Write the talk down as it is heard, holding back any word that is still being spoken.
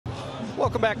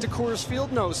Welcome back to Coors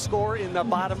Field. No score in the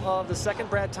bottom of the second.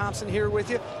 Brad Thompson here with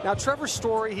you. Now, Trevor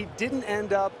Story, he didn't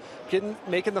end up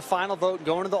making the final vote and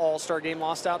going to the All-Star game.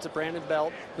 Lost out to Brandon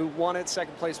Belt, who won at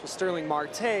second place with Sterling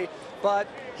Marte. But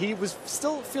he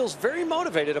still feels very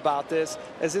motivated about this,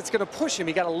 as it's going to push him.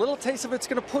 He got a little taste of it's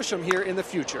going to push him here in the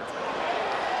future.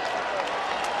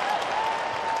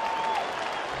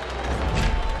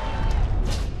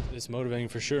 It's motivating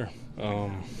for sure.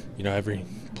 You know, every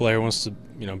player wants to,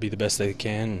 be the best they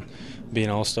can, and be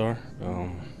an all-star.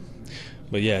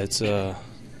 But yeah,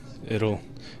 it'll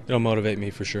motivate me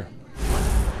for sure.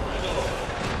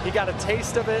 He got a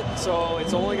taste of it, so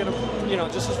it's only going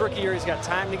to, just his rookie year, he's got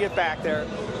time to get back there.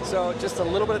 So just a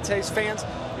little bit of taste. Fans,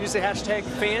 use the hashtag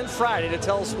FanFriday to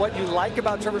tell us what you like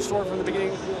about Trevor Story from the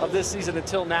beginning of this season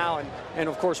until now, and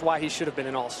of course why he should have been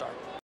an all-star.